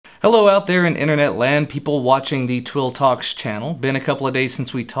Hello out there in internet land, people watching the TWILTalks channel. Been a couple of days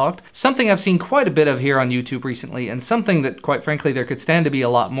since we talked. Something I've seen quite a bit of here on YouTube recently, and something that quite frankly there could stand to be a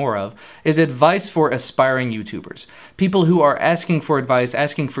lot more of, is advice for aspiring YouTubers. People who are asking for advice,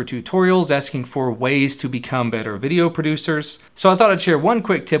 asking for tutorials, asking for ways to become better video producers. So I thought I'd share one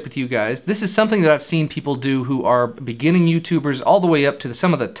quick tip with you guys. This is something that I've seen people do who are beginning YouTubers all the way up to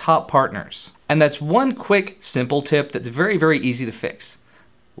some of the top partners. And that's one quick, simple tip that's very, very easy to fix.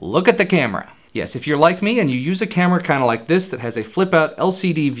 Look at the camera. Yes, if you're like me and you use a camera kind of like this that has a flip-out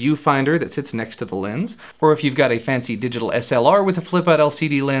LCD viewfinder that sits next to the lens, or if you've got a fancy digital SLR with a flip-out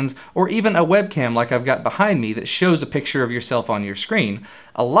LCD lens, or even a webcam like I've got behind me that shows a picture of yourself on your screen,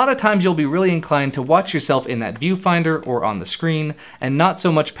 a lot of times you'll be really inclined to watch yourself in that viewfinder or on the screen and not so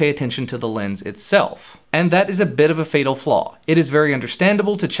much pay attention to the lens itself. And that is a bit of a fatal flaw. It is very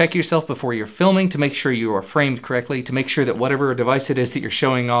understandable to check yourself before you're filming to make sure you are framed correctly, to make sure that whatever device it is that you're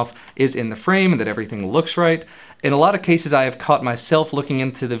showing off is in the frame and that everything looks right. In a lot of cases, I have caught myself looking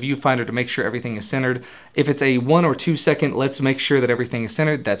into the viewfinder to make sure everything is centered. If it's a 1 or 2 second, let's make sure that everything is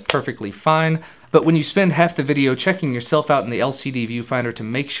centered, that's perfectly fine. But when you spend half the video checking yourself out in the LCD viewfinder to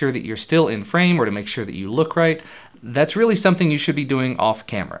make sure that you're still in frame or to make sure that you look right, that's really something you should be doing off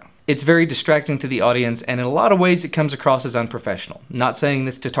camera. It's very distracting to the audience, and in a lot of ways it comes across as unprofessional. Not saying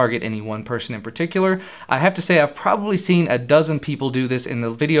this to target any one person in particular. I have to say I've probably seen a dozen people do this in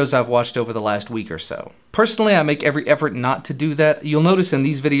the videos I've watched over the last week or so. Personally, I make every effort not to do that. You'll notice in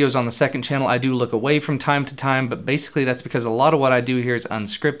these videos on the second channel I do look away from time to time, but basically that's because a lot of what I do here is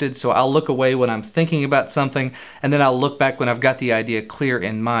unscripted, so I'll look away when I'm thinking about something, and then I'll look back when I've got the idea clear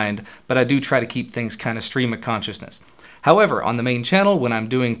in mind, but I do try to keep things kind of stream of consciousness. However, on the main channel, when I'm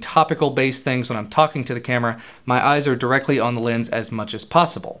doing topical-based things, when I'm talking to the camera, my eyes are directly on the lens as much as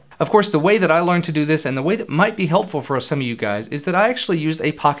possible. Of course, the way that I learned to do this, and the way that might be helpful for some of you guys, is that I actually used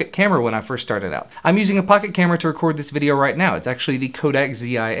a pocket camera when I first started out. I'm using a pocket camera to record this video right now. It's actually the Kodak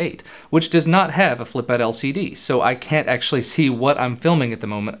ZI-8, which does not have a flip-out LCD, so I can't actually see what I'm filming at the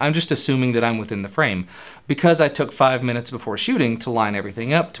moment. I'm just assuming that I'm within the frame. Because I took 5 minutes before shooting to line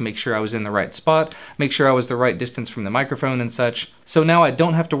everything up, to make sure I was in the right spot, make sure I was the right distance from the microphone and such. So now I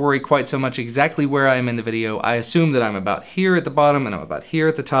don't have to worry quite so much exactly where I am in the video. I assume that I'm about here at the bottom and I'm about here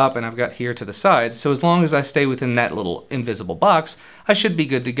at the top and I've got here to the sides. So as long as I stay within that little invisible box, I should be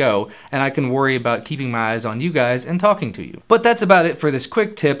good to go, and I can worry about keeping my eyes on you guys and talking to you. But that's about it for this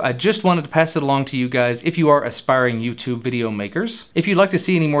quick tip. I just wanted to pass it along to you guys if you are aspiring YouTube video makers. If you'd like to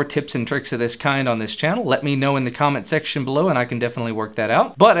see any more tips and tricks of this kind on this channel, let me know in the comment section below and I can definitely work that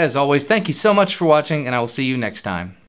out. But as always, thank you so much for watching, and I will see you next time.